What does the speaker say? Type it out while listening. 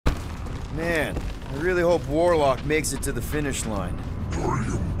Man, I really hope Warlock makes it to the finish line.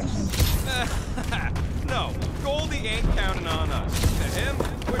 No, Goldie ain't counting on us. To him,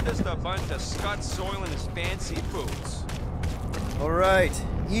 we're just a bunch of scuds soiling his fancy boots. Alright,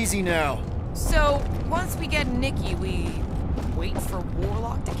 easy now. So, once we get Nikki, we wait for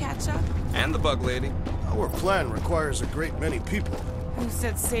Warlock to catch up? And the bug lady. Our plan requires a great many people. Who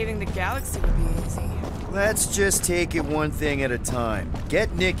said saving the galaxy would be easy? Let's just take it one thing at a time.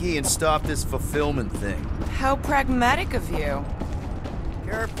 Get Nikki and stop this fulfillment thing. How pragmatic of you.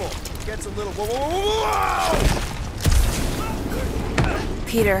 Careful, it gets a little... Whoa!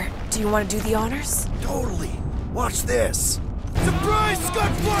 Peter, do you want to do the honors? Totally. Watch this. Surprise,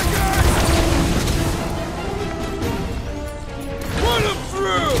 Scudfuckers! Run them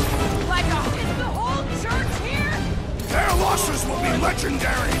through! Like is the whole church here? Their losses will be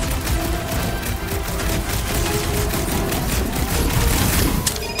legendary!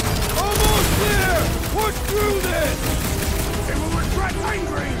 Almost there! Push through this! They will regret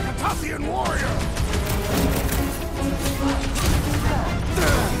angering Cathathian warrior!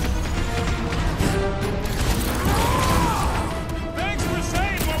 Thanks for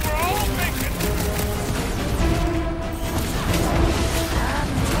saying what we're all thinking!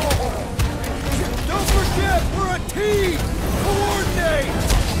 Don't forget, we're a team! Coordinate!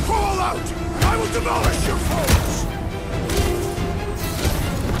 Call out, and I will demolish your foes!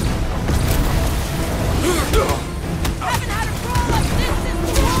 Haven't had a brawl like this since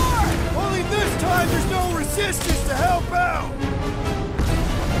war! Only this time there's no resistance to help out!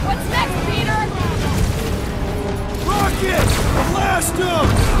 What's next, Peter? Rocket! Blast them!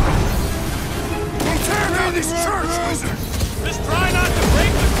 Tear down this church, wizard! Just try not to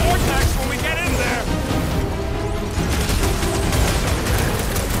break the vortex when we get in there!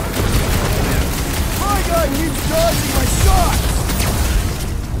 My guy keeps dodging my shots!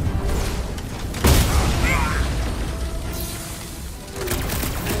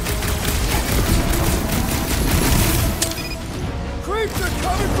 Creeps are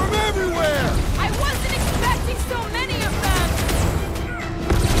coming from everywhere! I wasn't expecting so many of them!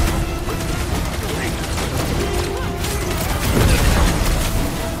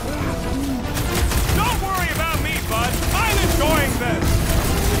 Don't worry about me, bud! I'm enjoying this!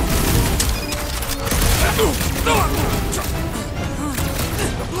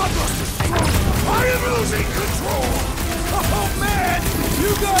 The bloodlust is strong! I am losing control! Oh man!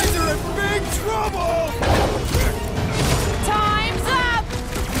 You guys are in big trouble! Time's up!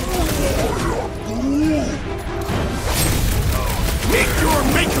 Meet your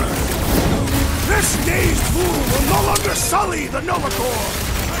maker! This dazed fool will no longer sully the Novacor!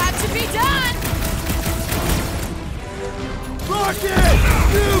 Had to be done! Rocket!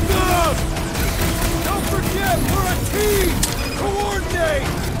 Nuke them! Don't forget, we're a team! Coordinate!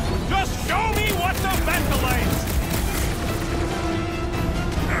 Just show me what to ventilate!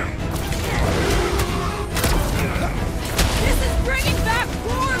 This is bringing back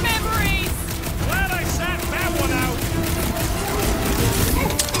war memories! Glad I sat that one out!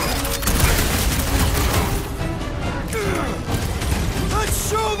 Let's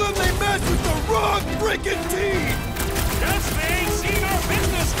show them they messed with the wrong freaking team! Guess they ain't seen our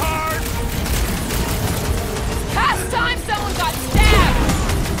business card! Past time someone got stabbed!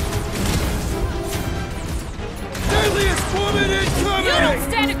 Deadliest woman incoming! You don't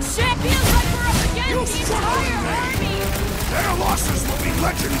stand a chance! Feels like we're up against the entire army! Their losses will be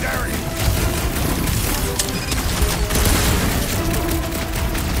legendary!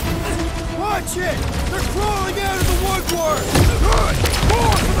 Watch it! They're crawling out of the woodwork! Good!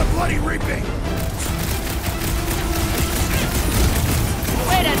 More for the bloody reaping!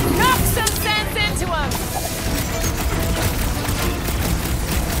 Way to knock some sense into him!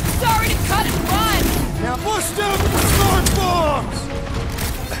 Sorry to cut and run! Now bust out with the smart bombs!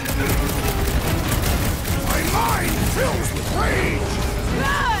 My mind fills with rage!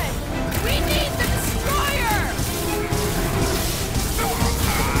 Good! We need the destroyer!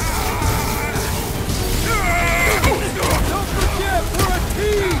 Don't forget, we're a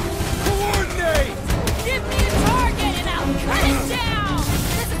team! Coordinate! Give me a target and I'll cut it down!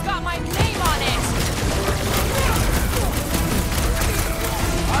 This has got my name on it!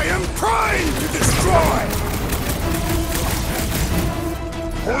 I am primed to destroy!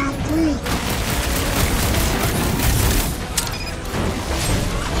 I am Groot!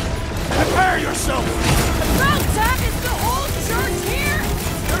 Prepare yourself! About time is the whole church here?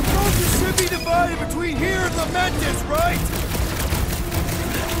 Their focus should be divided between here and Lamentis, right?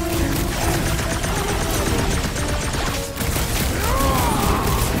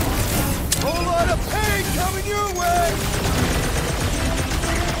 Whole lot of pain coming your way!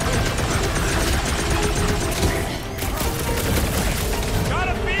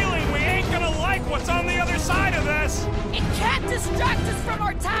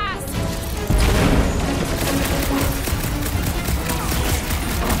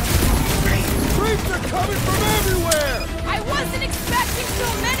 So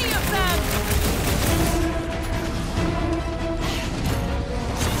many of them!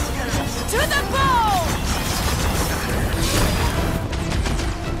 To the bone!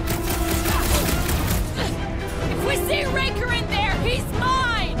 If we see Raker in there, he's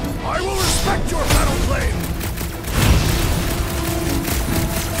mine! I will respect your battle plane!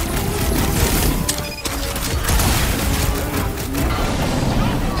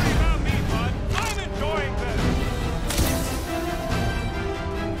 Don't worry about me, bud. I'm enjoying this.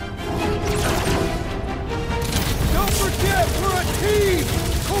 Don't forget, we're a team!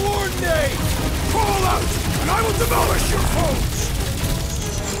 Coordinate! Crawl out, and I will demolish your foes!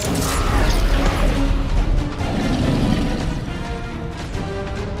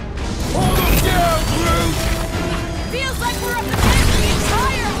 Hold them down, Groot! Feels like we're up against the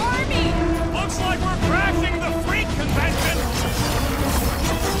entire army! Looks like we're crashing the freak convention.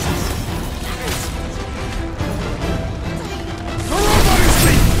 The robots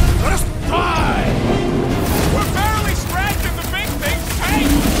speak! Let us die! We're barely scratching the big thing's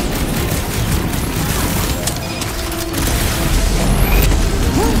tank.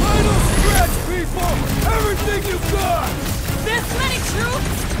 Idle scratch, people! Everything you've got! This many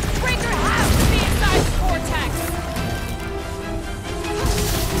troops? Raker has to be inside the vortex!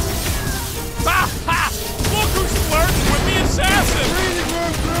 Ha ha! Look who's flirting with the assassin. Breathing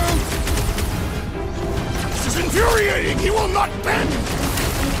room, Groot! This is infuriating! He will not bend!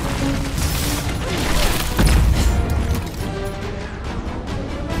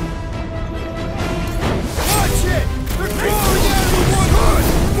 Watch it! They're crawling out of the wood! Good!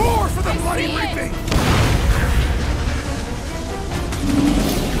 More for the bloody see it. reaping!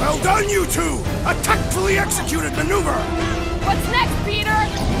 Well done, you two! A tactfully executed maneuver! What's next, Peter?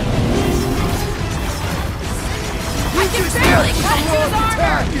 I can barely cut into his armor!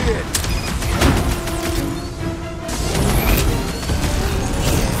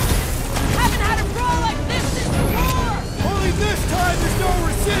 Haven't had a brawl like this since the war! Only this time there's no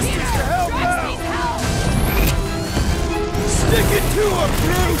resistance Peter, to help Drax out! needs help! Stick it to him,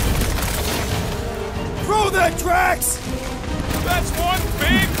 Groot! Throw that, Drax! That's one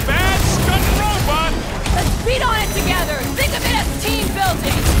big bad stunt robot. Let's beat on it together! Think of it as team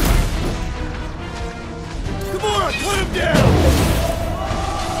building! Come on, put him down!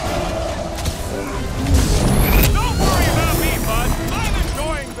 Don't worry about me, bud. I'm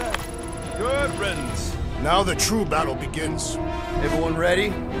enjoying this. Good riddance. Now the true battle begins. Everyone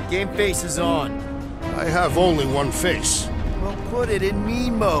ready? Game face is on. I have only one face. Well, put it in me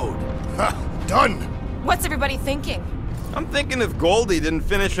mode. Ha! Done! What's everybody thinking? I'm thinking if Goldie didn't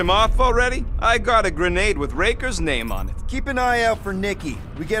finish him off already, I got a grenade with Raker's name on it. Keep an eye out for Nikki.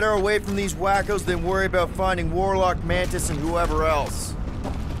 We get her away from these wackos, then worry about finding Warlock, Mantis, and whoever else.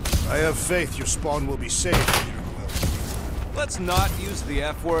 I have faith your spawn will be saved, Peter Quill. Let's not use the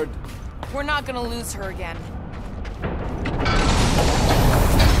F word. We're not gonna lose her again.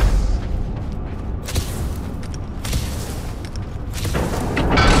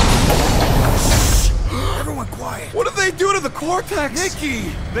 Everyone quiet! What did they do to the Cortex?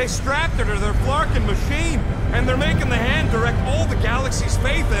 Nikki! They strapped her to their Flarkin machine, and they're making the hand direct all the galaxy's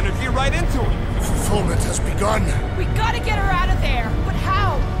faith energy right into it. Fulfillment has begun. We gotta get her out of there! But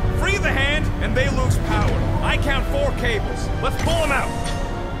how? Free the hand, and they lose power. I count 4 cables. Let's pull them out.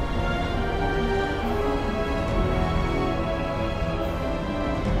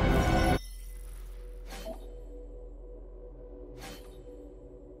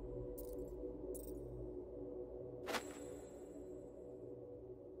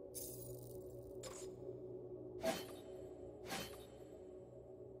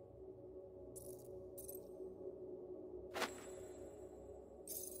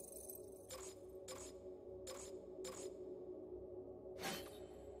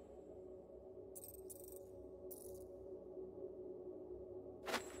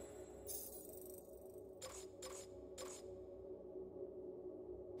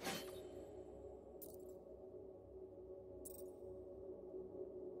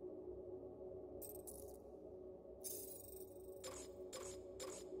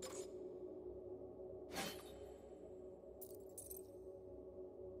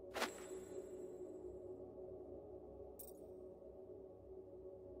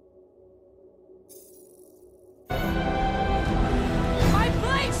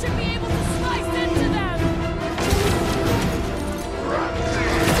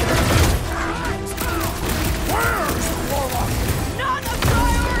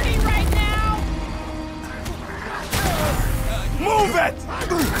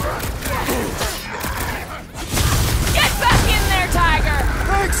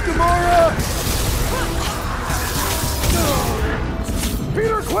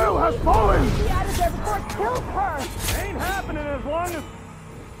 Quill has fallen! He out of there before it kills her! Ain't happening as long as...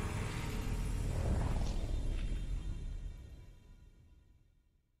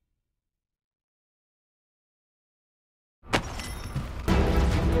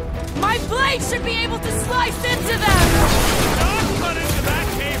 My blade should be able to slice into them! Don't cut into that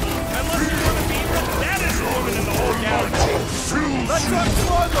cable unless you want to be the baddest woman in the whole galaxy. Let's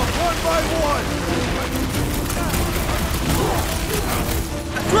unplug them one by one!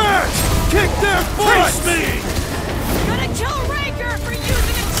 Drax! Kick their butts! Face me! Gonna kill Raker for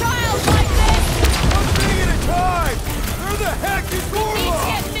using a child like this! One thing at a time! Where the heck is Need to Gorla?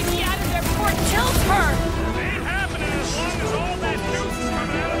 get Nikki out of there before it kills her! Ain't happening as long as all that juice is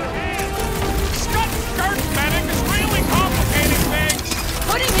coming out of the hand. Skirt medic is really complicating things.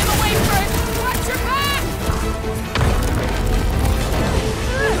 Putting him away first! Watch your back!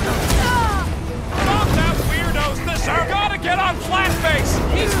 Stop that weirdo's deserve. Gotta get on Flatface.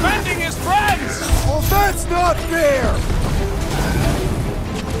 He's bending his friends. Well, that's not fair!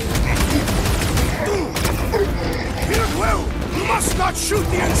 Here, Quill! You must not shoot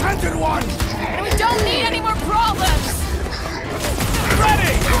the Enchanted One! We don't need any more problems!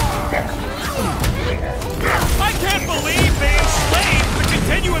 Ready! I can't believe they enslaved the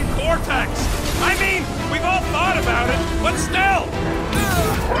continuum cortex. I mean, we've all thought about it, but still.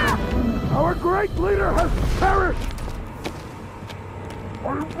 Our great leader has perished!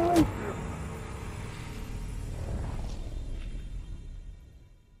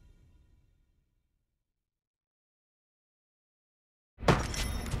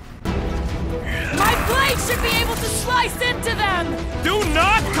 My blade should be able to slice into them! Do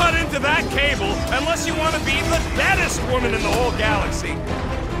not cut into that cable unless you want to be the baddest woman in the whole galaxy.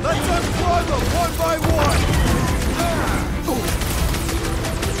 Let's unplug them one by one!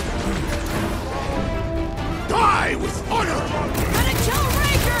 Die with honor! Gonna kill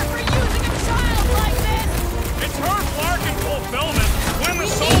Raker for using a child like this! It's her Larkin fulfillment when the We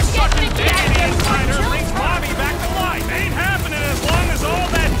soul need to get sucking Nikki out of deity there inside her before it brings kills her. Bobby back to life. Ain't happening as long as all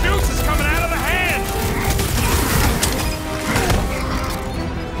that juice is coming out of the hand.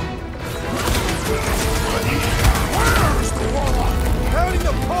 Where's the warlock? Counting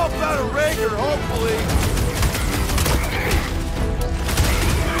the pulp out of Rager, hopefully!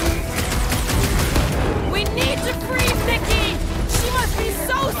 We need to free Nikki! She must be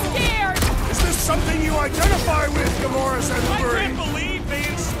so scared! Is this something you identify with, Gamora I Sandberg? can't believe they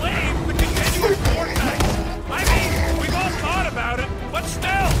enslaved the continuum cortex. I mean, we've all thought about it, but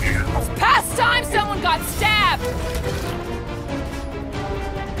still. It's past time someone got stabbed!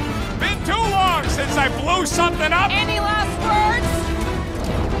 Been too long since I blew something up. Any last words?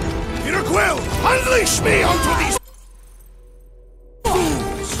 Peter Quill, unleash me onto these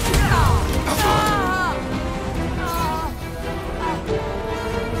fools!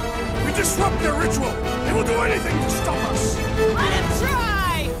 We disrupt their ritual. They will do anything to stop us. Let him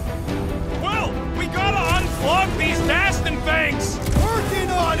try! Well, we gotta unplug these Dastin things. Working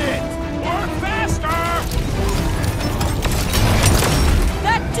on it! Work faster.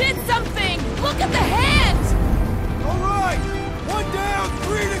 That did something! Look at the hand! All right! One down,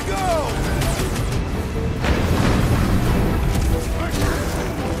 3 to go!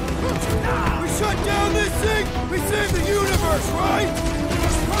 We shut down this thing, we save the universe, right? We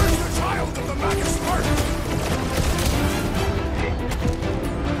must purge the child of the Magus heart.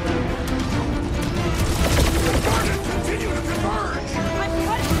 Guard it, continue to converge. I'm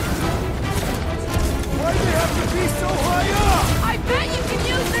cutting... Why do they have to be so high up? I bet you can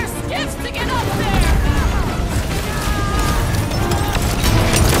use their skiffs to get up there!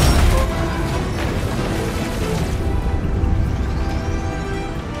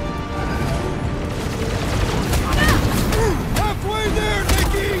 Halfway there,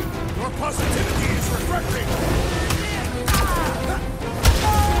 Nikki! Your positivity is refreshing.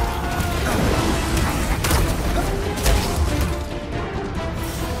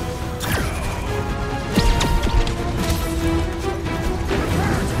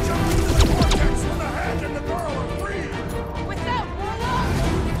 Prepare to jump into the vortex when the hand and the girl are free. Without Warlock,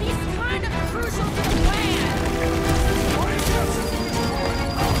 he's kind of crucial to the plan! Why is that?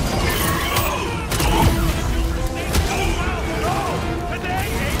 Today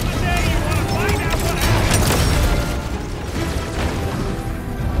ain't the day you want to find out what happened.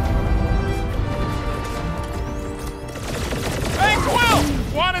 Hey, Quill!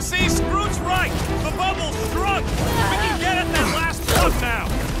 Want to see Scroot's right? The bubble's struck. We can get at that last plug now.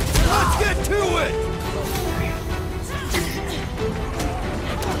 Let's get to it!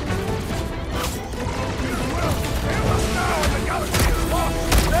 Hail us now and the galaxy is lost.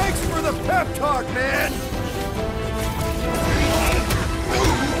 Thanks for the pep talk, man!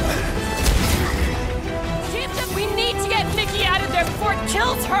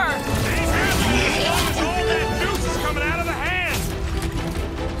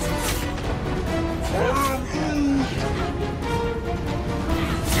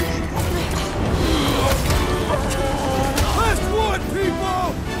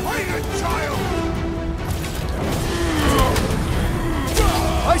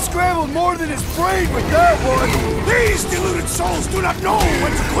 I scrambled more than his brain with that one! These deluded souls do not know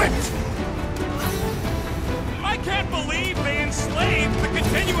when to quit! I can't believe they enslaved the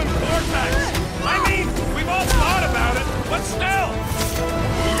continuum vortex! I mean, we've all thought about it, but still!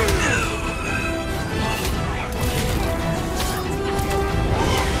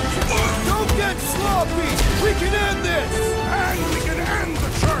 Don't get sloppy! We can end this! And we can end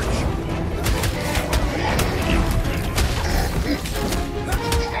the church!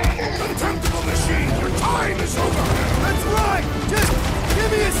 Contemptible machine, your time is over! That's right! Just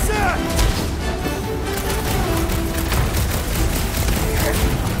give me a sec!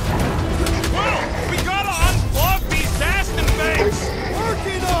 Well, we gotta unplug these Dastin things!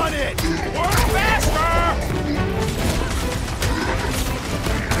 Working on it! Work faster!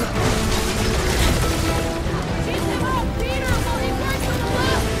 Keep him off Peter while he works on the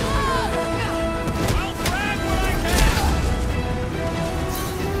last glove! I'll drag what I can!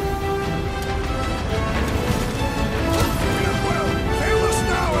 Quill, fail us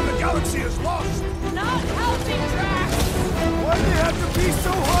now and the galaxy is lost! Not helping, Drax! Why do they have to be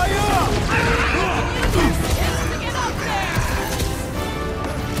so high up? Just to get up there!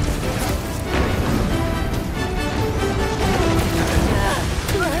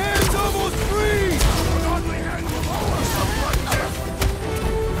 The hand's almost free! The godly hand will hold us up like death!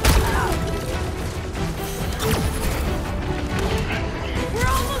 We're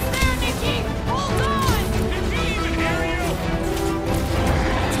almost there, Nikki! Hold on! Did she even hear you?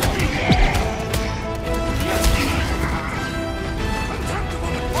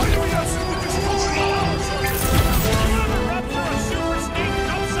 Contemptible, why do we have to destroy ours? Whoever rupture a super snake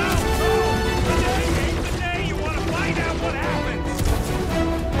comes out! No! Today ain't the day you want to find out what happens! Keep him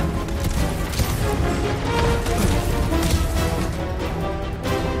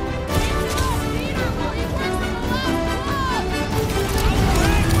off Peter while he works on the last glove!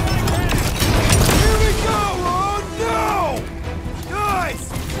 Here we go! Oh no! Guys!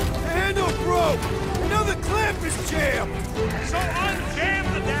 The handle broke! And now the clamp is jammed! So unjam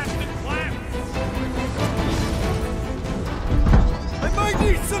the Dastin clamp! I might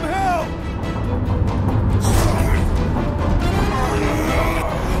need some help!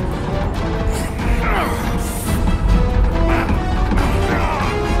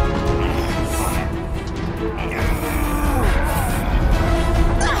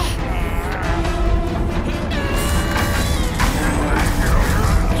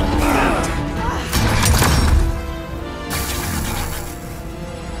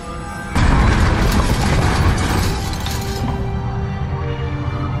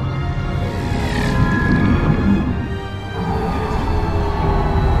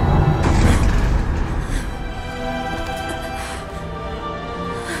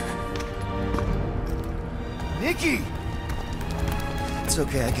 Nikki! It's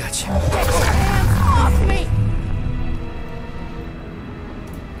okay, I got you. Hands off me!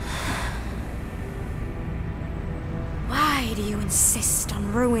 Why do you insist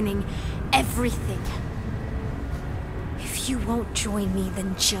on ruining everything? If you won't join me,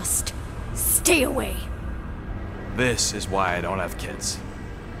 then just stay away. This is why I don't have kids.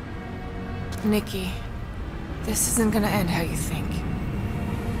 Nikki, this isn't gonna end how you think.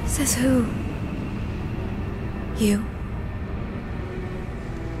 Says who? You?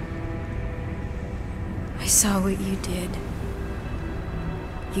 I saw what you did.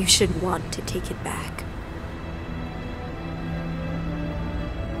 You should want to take it back.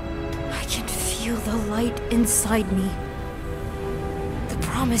 I can feel the light inside me. The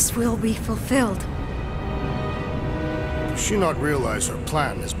promise will be fulfilled. Does she not realize her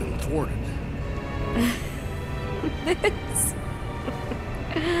plan has been thwarted? It's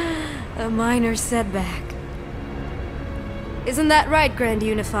a minor setback. Isn't that right, Grand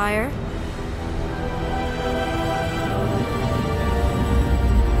Unifier?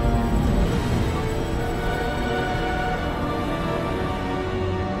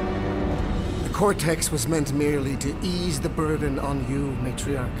 The Cortex was meant merely to ease the burden on you,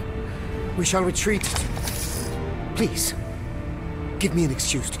 Matriarch. We shall retreat. Please, give me an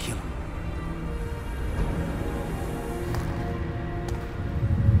excuse to kill him.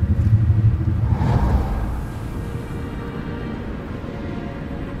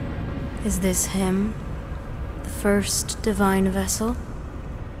 Is this him? The first divine vessel?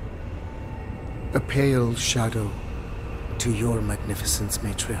 A pale shadow to your magnificence,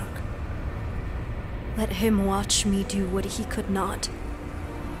 Matriarch. Let him watch me do what he could not.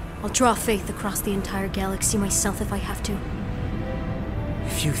 I'll draw faith across the entire galaxy myself if I have to.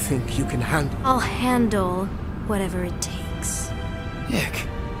 If you think you can handle... I'll handle whatever it takes. Nick.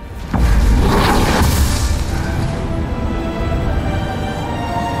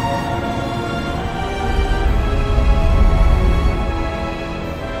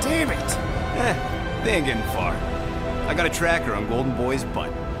 They ain't getting far. I got a tracker on Golden Boy's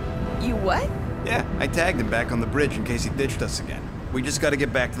butt. You what? Yeah, I tagged him back on the bridge in case he ditched us again. We just gotta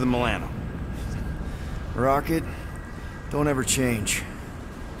get back to the Milano. Rocket, don't ever change.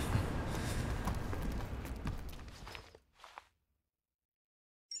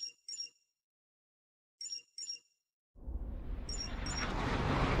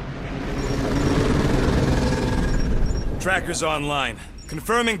 Tracker's online.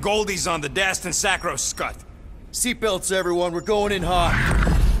 Confirming Goldie's on the Dastan Sacro Scut. Seatbelts, everyone. We're going in hot.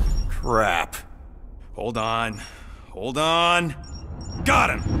 Crap. Hold on. Hold on.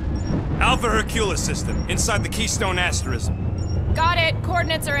 Got him! Alpha Hercules system, inside the Keystone Asterism. Got it.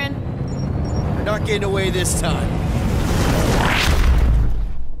 Coordinates are in. We're not getting away this time.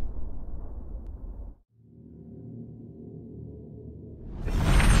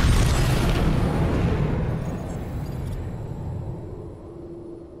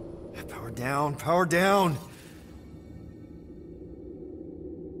 Power down, power down.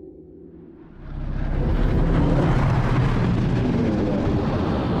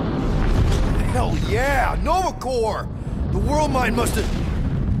 Hell yeah! Nova Corps! The world mine must have...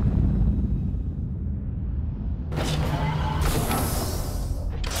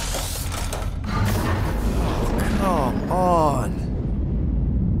 Oh, come on.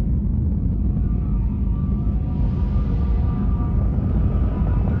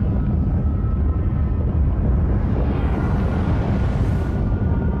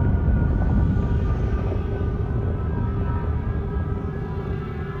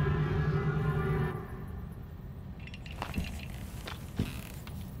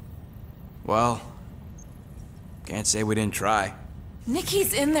 Well, can't say we didn't try.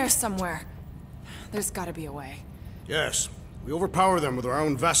 Nikki's in there somewhere. There's gotta be a way. Yes, we overpower them with our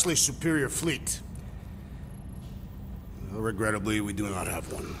own vastly superior fleet. Regrettably, we do not have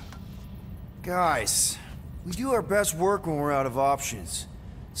one. Guys, we do our best work when we're out of options.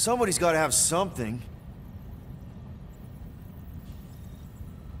 Somebody's got to have something.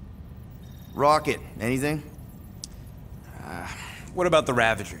 Rocket, anything? What about the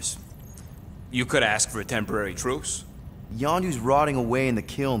Ravagers? You could ask for a temporary truce. Yondu's rotting away in the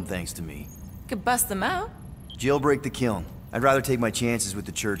kiln thanks to me. Could bust them out. Jailbreak the kiln. I'd rather take my chances with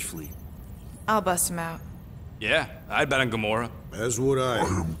the church fleet. I'll bust them out. Yeah, I'd bet on Gamora. As would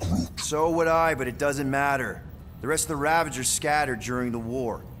I. So would I, but it doesn't matter. The rest of the Ravagers scattered during the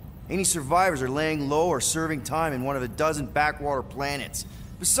war. Any survivors are laying low or serving time in one of a dozen backwater planets.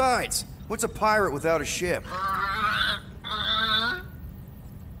 Besides, what's a pirate without a ship?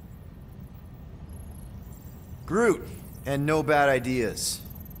 Groot, and no bad ideas.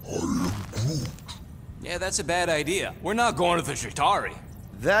 Yeah, that's a bad idea. We're not going to the Chitauri.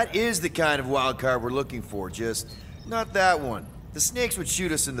 That is the kind of wild card we're looking for, just not that one. The snakes would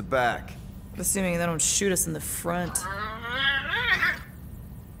shoot us in the back. Assuming they don't shoot us in the front.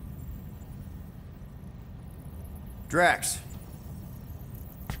 Drax.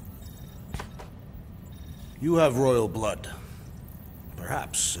 You have royal blood.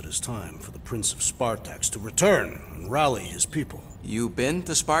 Perhaps it is time for the Prince of Spartax to return and rally his people. You been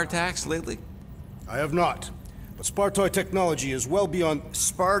to Spartax lately? I have not, but Spartoi technology is well beyond...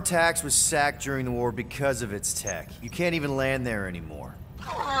 Spartax was sacked during the war because of its tech. You can't even land there anymore.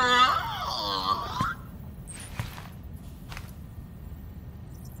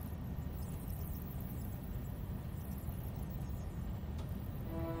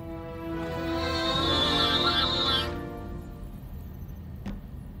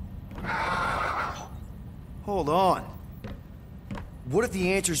 Hold on. What if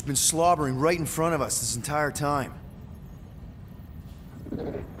the answer's been slobbering right in front of us this entire time?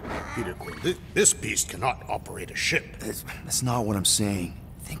 Peter Quill, this beast cannot operate a ship. That's not what I'm saying.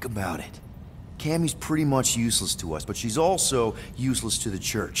 Think about it. Cammy's pretty much useless to us, but she's also useless to the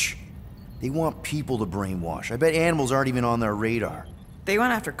church. They want people to brainwash. I bet animals aren't even on their radar. They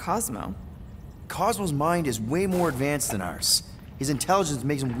went after Cosmo. Cosmo's mind is way more advanced than ours. His intelligence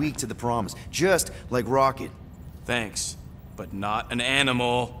makes him weak to the promise, just like Rocket. Thanks, but not an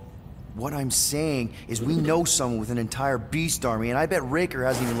animal. What I'm saying is we know someone with an entire beast army, and I bet Raker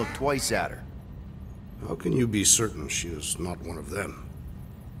hasn't even looked twice at her. How can you be certain she is not one of them?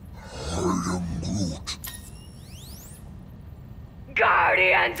 I am Groot.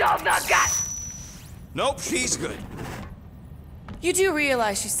 Guardians of the Gut! Nope, she's good. You do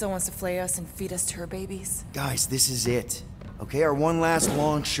realize she still wants to flay us and feed us to her babies? Guys, this is it. Okay, our one last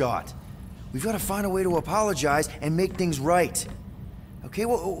long shot. We've got to find a way to apologize and make things right. Okay,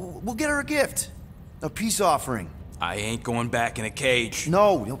 we'll get her a gift. A peace offering. I ain't going back in a cage.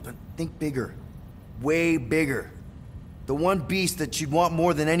 No, think bigger. Way bigger. The one beast that she'd want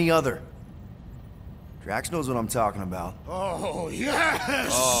more than any other. Drax knows what I'm talking about. Oh,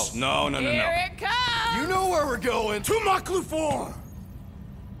 yes! Oh, no. Here it comes! You know where we're going! To Maklu-4!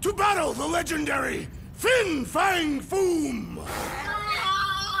 To battle the legendary Fin Fang Foom!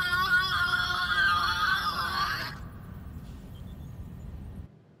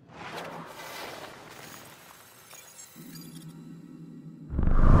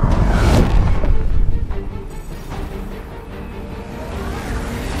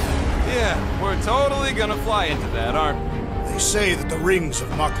 Yeah, we're totally gonna fly into that, aren't we? They say that the rings of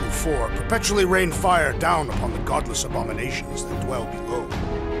Maklu-4 perpetually rain fire down upon the godless abominations that dwell below.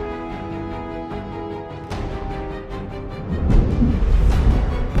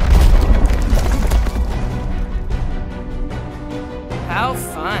 How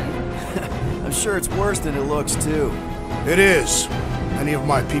fun. I'm sure it's worse than it looks, too. It is. Many of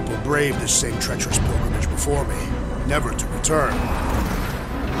my people braved this same treacherous pilgrimage before me, never to return.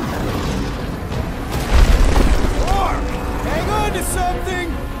 Hang on to something!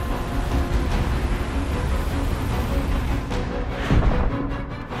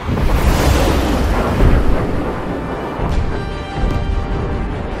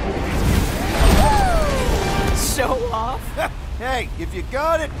 Show off. Hey, if you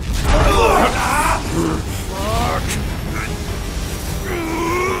got it...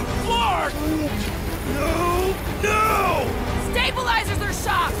 Clark! No! Stabilizers are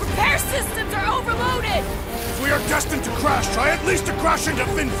shot! Repair systems are overloaded! If we are destined to crash, try at least to crash into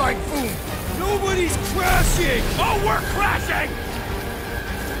Fin Fang Foom! Nobody's crashing! Oh, we're crashing!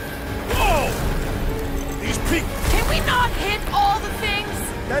 Whoa! These people... Can we not hit all the things?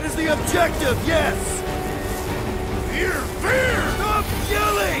 That is the objective, yes! Fear! Fear! Stop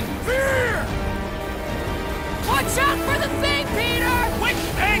yelling! Fear! Watch out for the thing, Peter! Which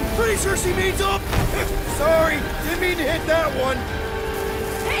thing? Pretty sure she means up! Sorry, didn't mean to hit that one!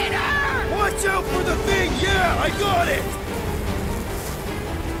 Peter! Watch out for the thing! Yeah, I got it!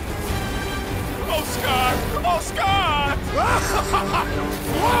 Oh, Scott! Oh, Scott!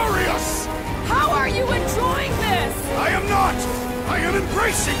 Glorious! How are you enjoying this? I am not! I am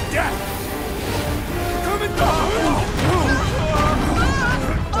embracing death! Coming down!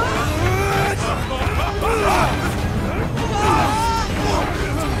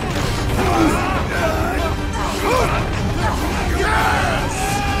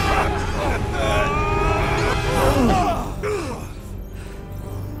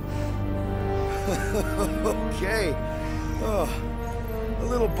 Okay. Oh, a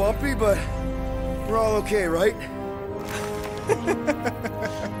little bumpy, but we're all okay, right?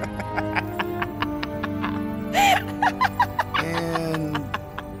 And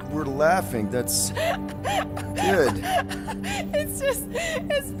we're laughing. That's good.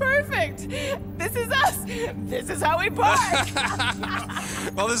 It's perfect. This is us. This is how we park.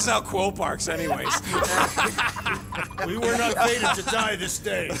 Well, this is how Quill parks, anyways. We were not fated to die this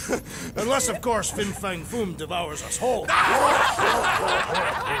day. Unless, of course, Fin Fang Foom devours us whole. Hey,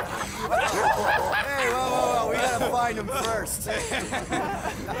 whoa, we gotta find him first.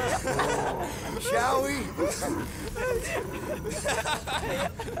 Shall we?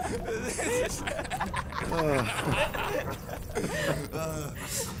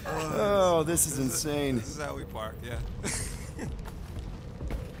 Oh, this is insane. This is how we park, yeah.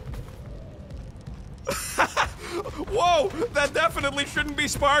 Whoa! That definitely shouldn't be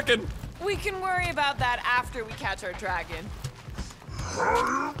sparking! We can worry about that after we catch our dragon.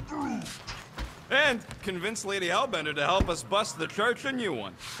 And convince Lady Hellbender to help us bust the church a new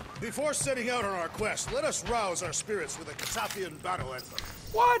one. Before setting out on our quest, let us rouse our spirits with a Catathian battle anthem.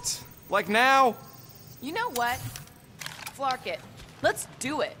 What? Like now? You know what? Flark it. Let's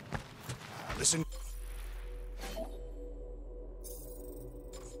do it. Listen.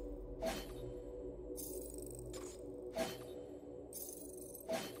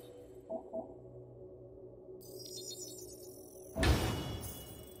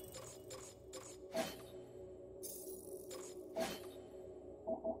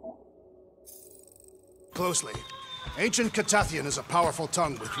 Closely. Ancient Catathian is a powerful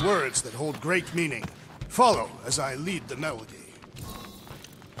tongue with words that hold great meaning. Follow as I lead the melody.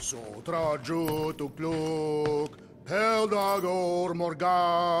 Sotraju tukluk, Peldagor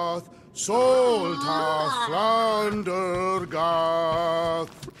Morgath, Solta Flandergath.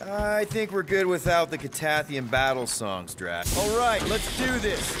 I think we're good without the Catathian battle songs, Drax. All right, let's do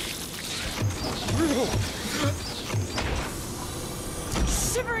this.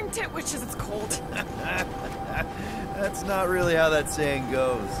 shivering titwitch as it's called. That's not really how that saying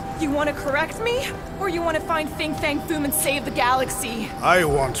goes. You want to correct me? Or you want to find Fin Fang Foom and save the galaxy? I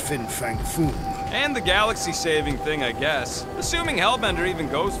want Fin Fang Foom. And the galaxy-saving thing, I guess. Assuming Hellbender even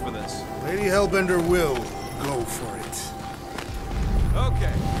goes for this. Lady Hellbender will go for it.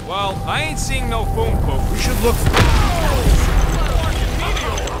 Okay, well, I ain't seeing no Foom Poop. We should look for...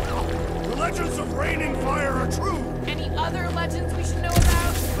 The legends of raining fire are true. Any other legends we should know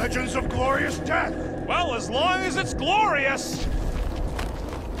about? Legends of glorious death. Well, as long as it's glorious.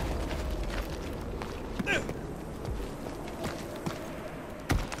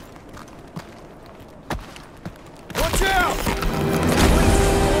 Watch out!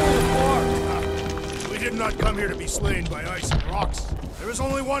 We did not come here to be slain by ice and rocks. There is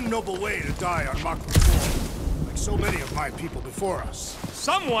only one noble way to die on Mach 4, like so many of my people before us.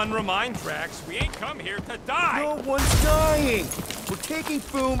 Someone remind Drax we ain't come here to die! No one's dying! We're taking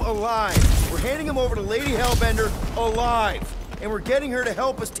Foom alive. We're handing him over to Lady Hellbender alive. And we're getting her to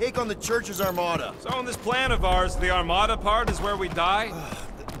help us take on the Church's Armada. So in this plan of ours, the Armada part is where we die?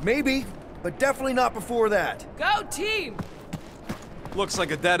 Maybe, but definitely not before that. Go team! Looks like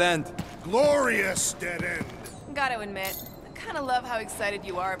a dead end. Glorious dead end. Gotta admit, I kinda love how excited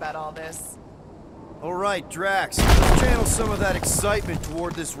you are about all this. All right, Drax, let's channel some of that excitement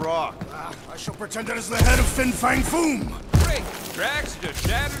toward this rock. I shall pretend it is the head of Fin Fang Foom. Great! Drax just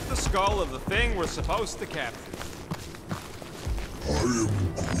shattered the skull of the thing we're supposed to capture. I am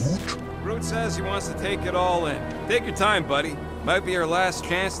Groot. Groot says he wants to take it all in. Take your time, buddy. Might be our last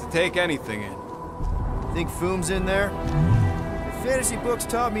chance to take anything in. Think Foom's in there? If fantasy books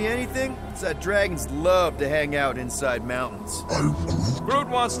taught me anything, it's that dragons love to hang out inside mountains. I'm Groot. Groot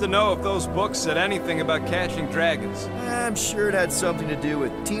wants to know if those books said anything about catching dragons. I'm sure it had something to do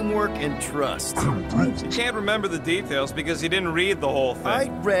with teamwork and trust. He can't remember the details because he didn't read the whole thing. I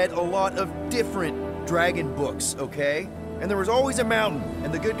read a lot of different dragon books, okay? And there was always a mountain,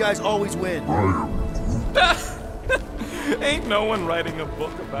 and the good guys always win. Ain't no one writing a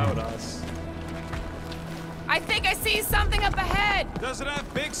book about us. I think I see something up ahead! Does it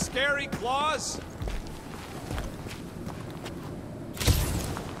have big, scary claws?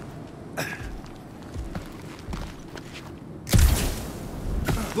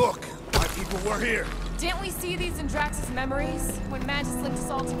 Look, my people were here. Didn't we see these in Drax's memories? When Mantis linked us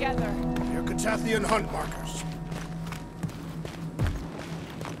all together? They're Catathian hunt markers.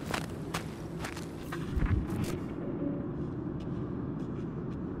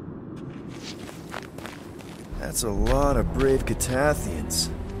 That's a lot of brave Catathians.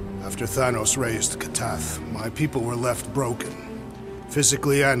 After Thanos raised Catath, my people were left broken,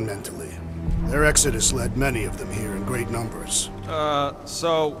 physically and mentally. Their exodus led many of them here in great numbers.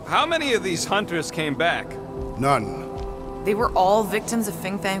 So how many of these hunters came back? None. They were all victims of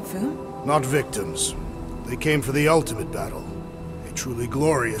Fin Fang Foom? Not victims. They came for the ultimate battle. A truly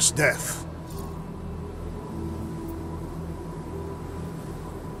glorious death.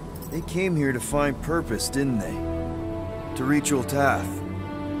 They came here to find purpose, didn't they? To reach Ultath.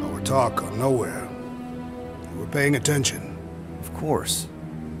 Our talk on nowhere. You were paying attention. Of course.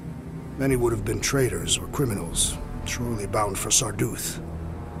 Many would have been traitors or criminals, surely bound for Sarduth.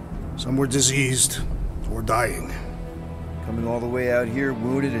 Some were diseased or dying. Coming all the way out here,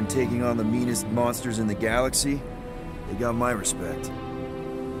 wounded and taking on the meanest monsters in the galaxy, they got my respect.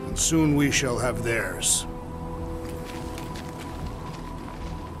 And soon we shall have theirs.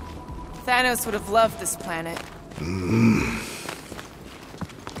 Thanos would have loved this planet.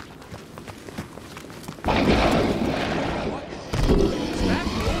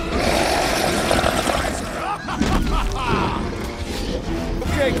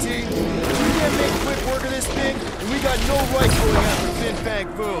 Okay, team. We can't make quick work of this thing, and we got no right going after Fin Fang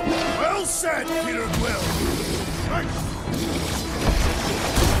Foom. Well said, Peter Quill. Right.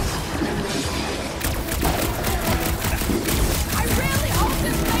 I really hope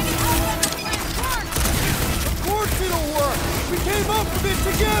this Lady Hellbender plan works! Of course it'll work! We came up with it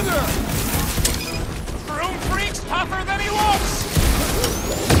together! Broom freak's tougher than he looks!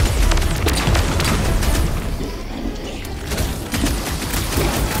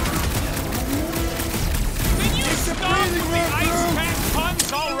 Can you stop with the ice pack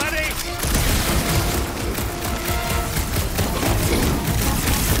puns already?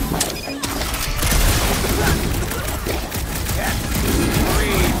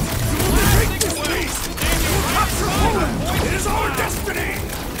 It is our destiny!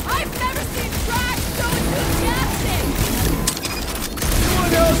 I've never seen Drax so enthusiastic!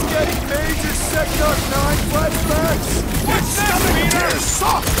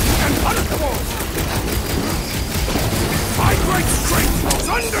 It's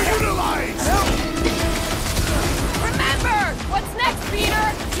underutilized! Remember! What's next, Peter?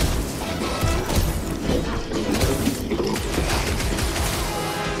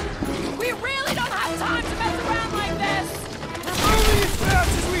 We really don't have time to mess around like this! We're moving as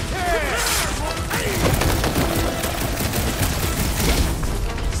fast as we can!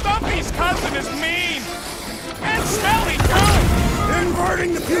 Stumpy's cousin is mean! And smelly, too!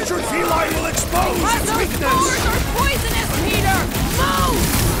 Inverting the putrid feline will expose Because its those weakness! spores are poisonous, Peter! Move!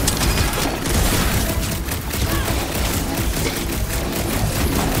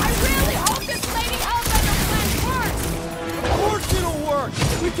 I really hope this Lady Hellbender plan works! Of course it'll work!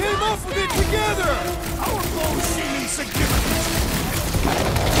 We came up with it together! Our blows seem insignificant!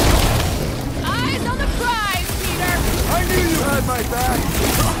 Eyes on the prize, Peter! I knew you had my back!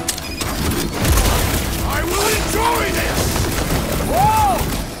 I will enjoy this! Whoa!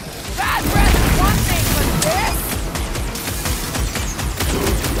 Bad breath is one thing, but this?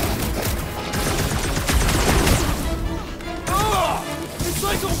 Ah! It's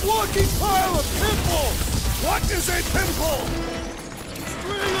like a walking pile of pimples! What is a pimple?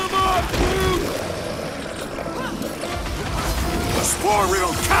 String them up, dude! The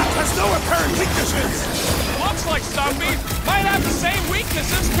spore-riddled cat has no apparent weaknesses! Looks like Stumpy might have the same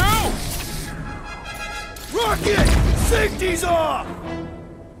weaknesses, too! Rocket! Safety's off!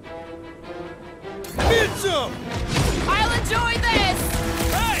 Hits him! I'll enjoy this!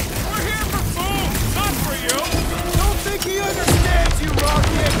 Hey, we're here for food, not for you! Don't think he understands you,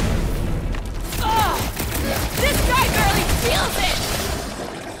 Rocket! Ugh! This guy barely feels it!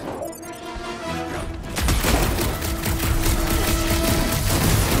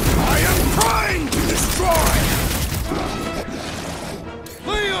 I am trying to destroy!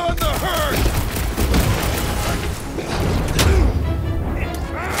 Lay on the herd!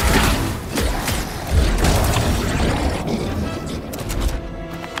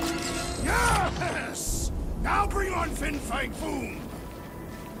 Yes! Now bring on Fin Fang Foom!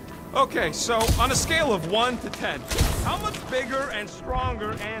 Okay, so on a scale of 1 to 10, how much bigger and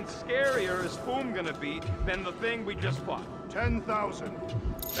stronger and scarier is Foom gonna be than the thing we just fought? 10,000.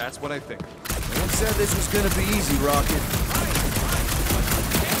 That's what I think. No one said this was gonna be easy, Rocket.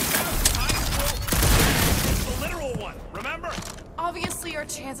 It's the literal one, remember? Obviously, our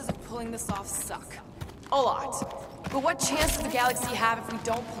chances of pulling this off suck. A lot. But what chance does the galaxy have if we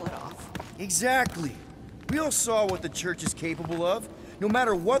don't pull it off? Exactly. We all saw what the Church is capable of. No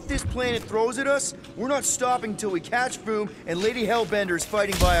matter what this planet throws at us, we're not stopping till we catch Foom and Lady Hellbender is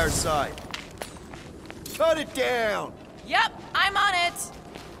fighting by our side. Cut it down! Yep, I'm on it!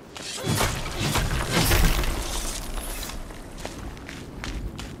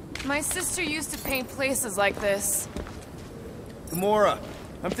 My sister used to paint places like this. Gamora,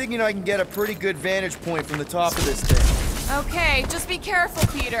 I'm thinking I can get a pretty good vantage point from the top of this thing. Okay, just be careful,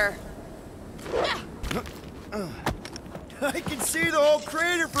 Peter. I can see the whole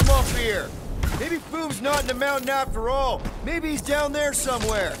crater from up here. Maybe Foom's not in the mountain after all. Maybe he's down there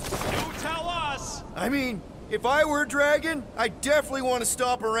somewhere. You tell us! I mean, if I were a dragon, I'd definitely want to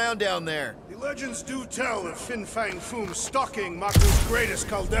stop around down there. The legends do tell of Fin Fang Foom stalking Maku's greatest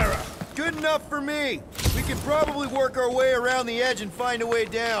caldera. Good enough for me. We could probably work our way around the edge and find a way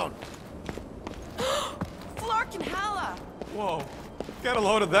down. Flark and Hala! Whoa, get a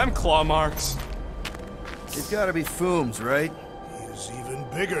load of them claw marks. It's gotta be Foom's, right? He is even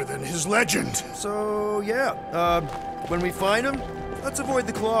bigger than his legend. So, yeah. When we find him, let's avoid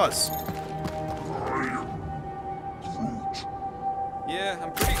the claws. Yeah,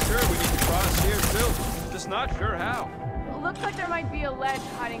 I'm pretty sure we need to cross here, too. Just not sure how. Looks like there might be a ledge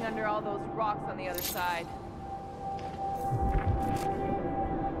hiding under all those rocks on the other side.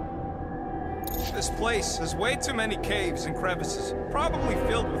 This place has way too many caves and crevices, probably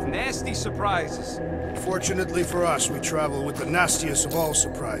filled with nasty surprises. Fortunately for us, we travel with the nastiest of all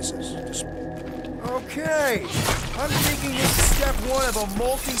surprises. Okay. I'm thinking this is step one of a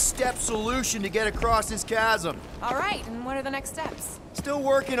multi-step solution to get across this chasm. All right, and what are the next steps? Still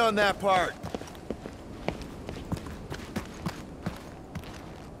working on that part.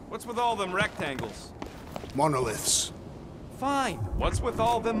 What's with all them rectangles? Monoliths. Fine. What's with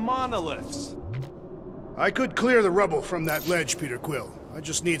all them monoliths? I could clear the rubble from that ledge, Peter Quill. I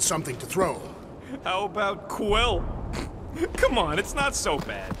just need something to throw. How about Quill? Come on, it's not so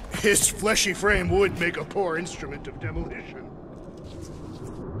bad. His fleshy frame would make a poor instrument of demolition.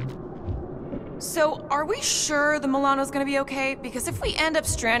 So, are we sure the Milano's gonna be okay? Because if we end up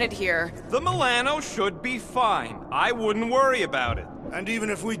stranded here... The Milano should be fine. I wouldn't worry about it. And even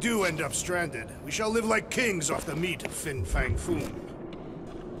if we do end up stranded, we shall live like kings off the meat of Fin Fang Foom.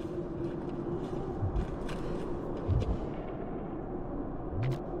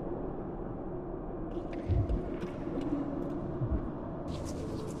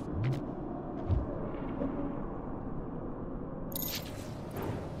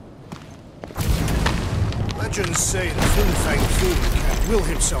 Legends say that Fin Fang Foom can will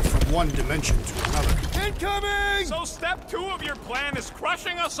himself from one dimension to another. Incoming! So step 2 of your plan is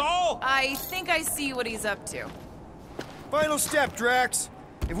crushing us all? I think I see what he's up to. Final step, Drax.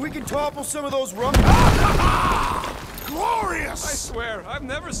 If we can topple some of those rum... Glorious! I swear, I've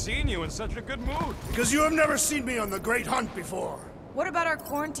never seen you in such a good mood. Because you have never seen me on the Great Hunt before. What about our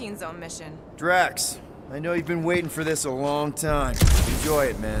quarantine zone mission? Drax, I know you've been waiting for this a long time. Enjoy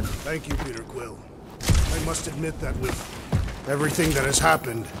it, man. Thank you, Peter Quill. I must admit that with everything that has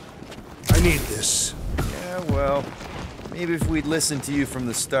happened, I need this. Yeah, well, maybe if we'd listened to you from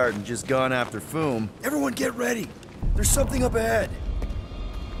the start and just gone after Foom... Everyone get ready! There's something up ahead!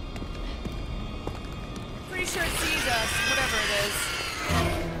 Pretty sure it sees us, whatever it is.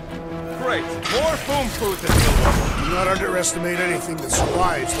 Great, more Foom food to deal with. Do not underestimate anything that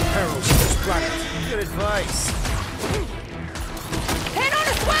survives the perils of this planet. Good advice. Head on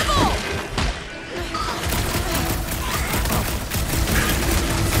a swivel!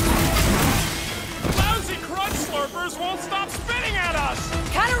 Lousy crunch slurpers won't stop spitting at us!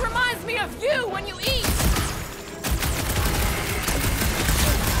 Kinda reminds me of you when you eat!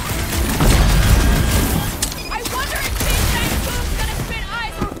 I wonder if Big Bang Boom's gonna spit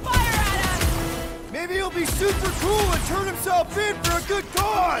ice or fire at us! Maybe he'll be super cool and turn himself in for a good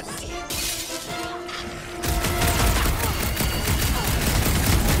cause!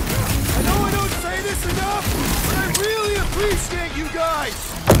 I know I don't say this enough, but I really appreciate you guys!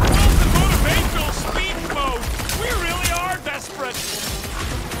 Welcome to motivational speed mode! We really are desperate!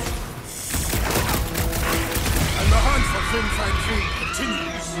 And the hunt for Fin Fang Foom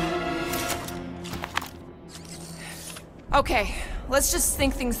continues. Okay, let's just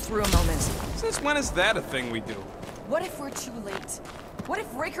think things through a moment. Since when is that a thing we do? What if we're too late? What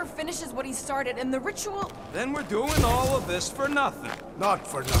if Raker finishes what he started and the ritual... Then we're doing all of this for nothing. Not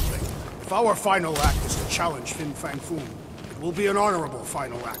for nothing. If our final act is to challenge Fin Fang Foom, it will be an honorable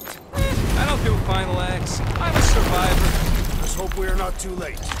final act. I don't do final acts. I'm a survivor. Let's hope we are not too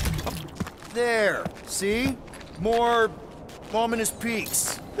late. There, see? More ominous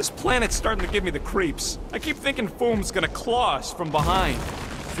peaks. This planet's starting to give me the creeps. I keep thinking Foom's gonna claw us from behind.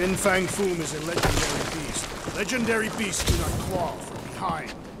 Fin Fang Foom is a legendary beast. Legendary beasts do not claw from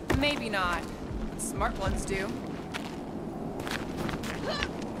behind. Maybe not. Smart ones do.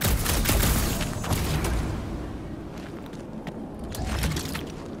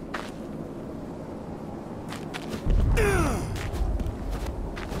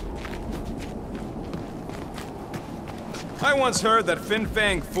 I once heard that Fin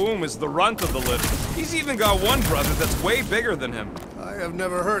Fang Foom is the runt of the litter. He's even got one brother that's way bigger than him. I have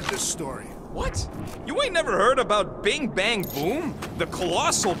never heard this story. What? You ain't never heard about Bing Bang Boom? The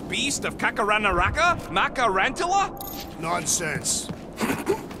colossal beast of Kakaranaraka? Makarantula? Nonsense.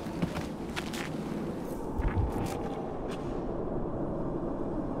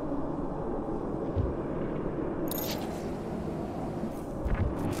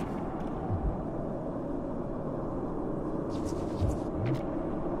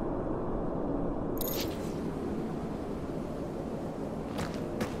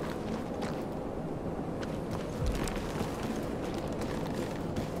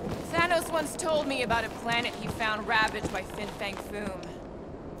 Once told me about a planet he found ravaged by Fin Fang Foom.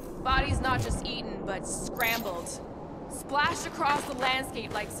 Bodies not just eaten, but scrambled. Splashed across the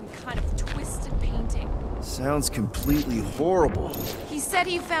landscape like some kind of twisted painting. Sounds completely horrible. He said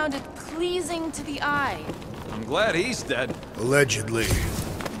he found it pleasing to the eye. I'm glad he's dead. Allegedly.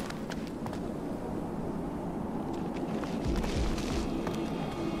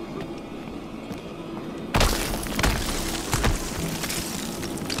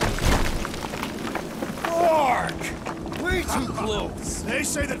 Too close. They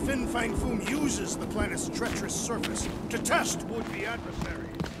say that Fin Fang Foom uses the planet's treacherous surface to test would-be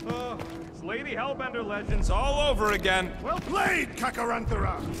adversaries. Oh, it's Lady Hellbender legends all over again. Well played,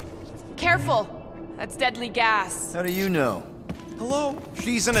 Kakaranthara! Careful! That's deadly gas. How do you know? Hello?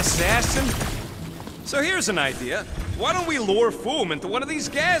 She's an assassin? So here's an idea. Why don't we lure Foom into one of these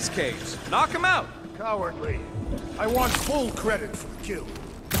gas caves? Knock him out. Cowardly. I want full credit for the kill.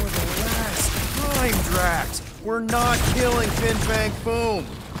 For the last time, Drax. We're not killing Fin Fang Foom.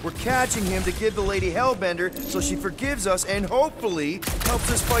 We're catching him to give the Lady Hellbender so she forgives us and hopefully helps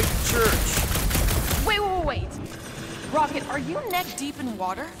us fight the Church. Wait. Rocket, are you neck deep in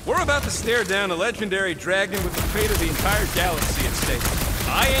water? We're about to stare down a legendary dragon with the fate of the entire galaxy at stake.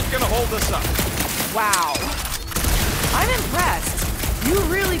 I ain't gonna hold us up. Wow. I'm impressed. You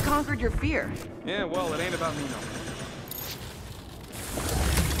really conquered your fear. Yeah, well, it ain't about me, no.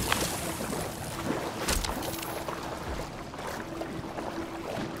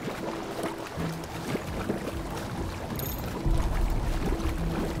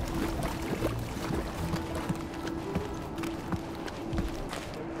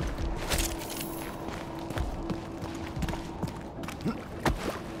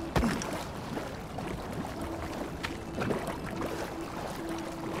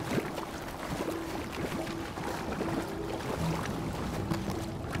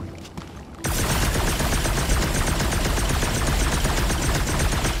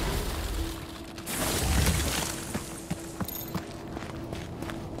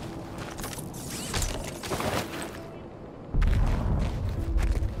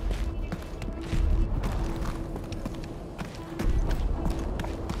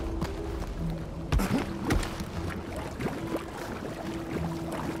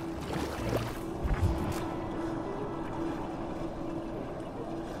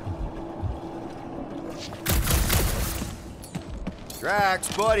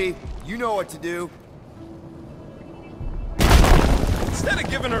 Drax, buddy, you know what to do. Instead of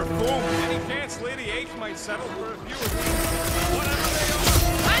giving her food, any chance Lady H might settle for a few of these? Whatever they are.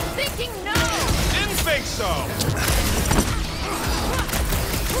 I'm thinking no! Didn't think so!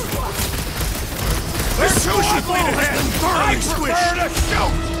 This sushi plate has been thoroughly squished! To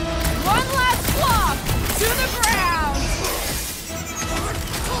shoot! One last flop! To the ground!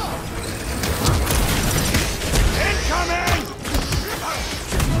 Incoming!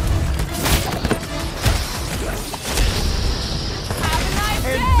 Have a nice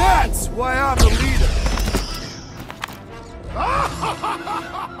And day! that's why I'm the leader.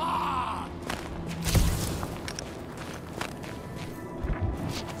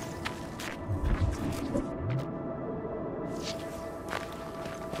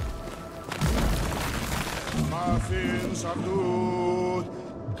 Muffins are good.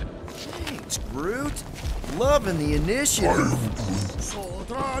 Thanks, Groot. Loving the initiative.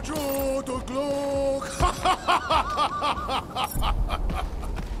 Soldrajo to Glock.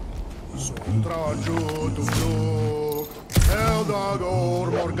 Soldrajo to Glock. Eldagor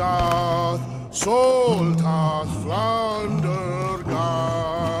Morgath. Soltat Flandergath.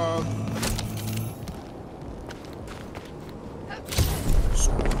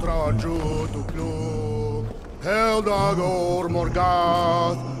 Soldrajo to Glock. Eldagor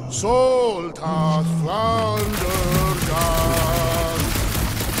Morgath. Soltat Flandergath.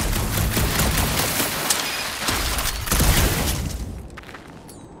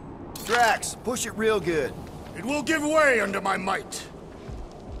 Drax, push it real good. It will give way under my might.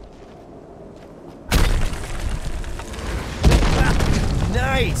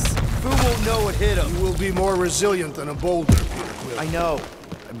 Nice! Who won't know what hit him? You will be more resilient than a boulder, Peter Quill. I know.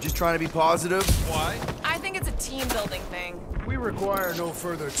 I'm just trying to be positive. Why? I think it's a team-building thing. We require no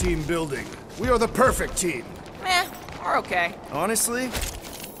further team building. We are the perfect team. Meh, we're okay. Honestly,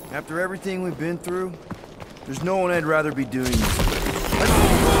 after everything we've been through, there's no one I'd rather be doing this with.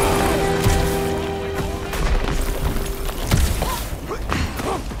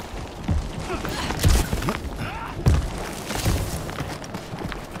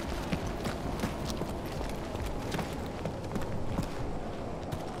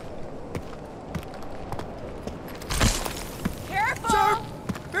 Careful!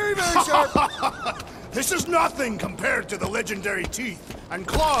 Very, very sharp! This is nothing compared to the legendary teeth and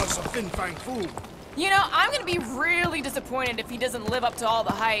claws of Fin Fang Foom. You know, I'm gonna be really disappointed if he doesn't live up to all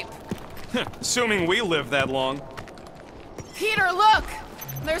the hype. Assuming we live that long. Peter, look!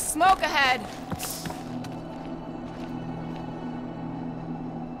 There's smoke ahead.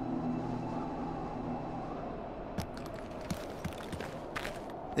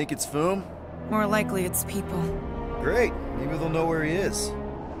 Think it's Foom? More likely it's people. Great. Maybe they'll know where he is.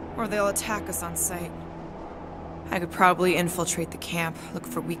 Or they'll attack us on sight. I could probably infiltrate the camp, look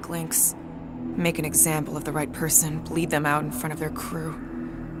for weak links, make an example of the right person, bleed them out in front of their crew.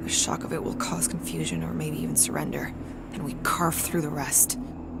 The shock of it will cause confusion or maybe even surrender. Then we carve through the rest.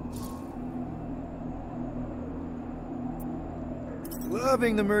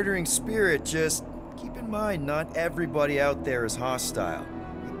 Loving the murdering spirit, just keep in mind not everybody out there is hostile.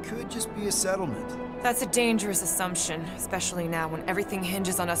 It could just be a settlement. That's a dangerous assumption, especially now when everything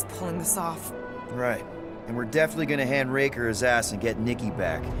hinges on us pulling this off. Right. And we're definitely gonna hand Raker his ass and get Nikki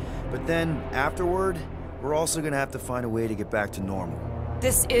back. But then, afterward, we're also gonna have to find a way to get back to normal.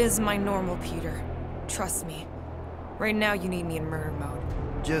 This is my normal, Peter. Trust me. Right now you need me in murder mode.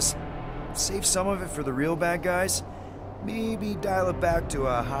 Just save some of it for the real bad guys. Maybe dial it back to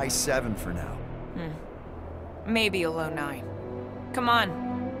a high 7 for now. Maybe a low 9. Come on,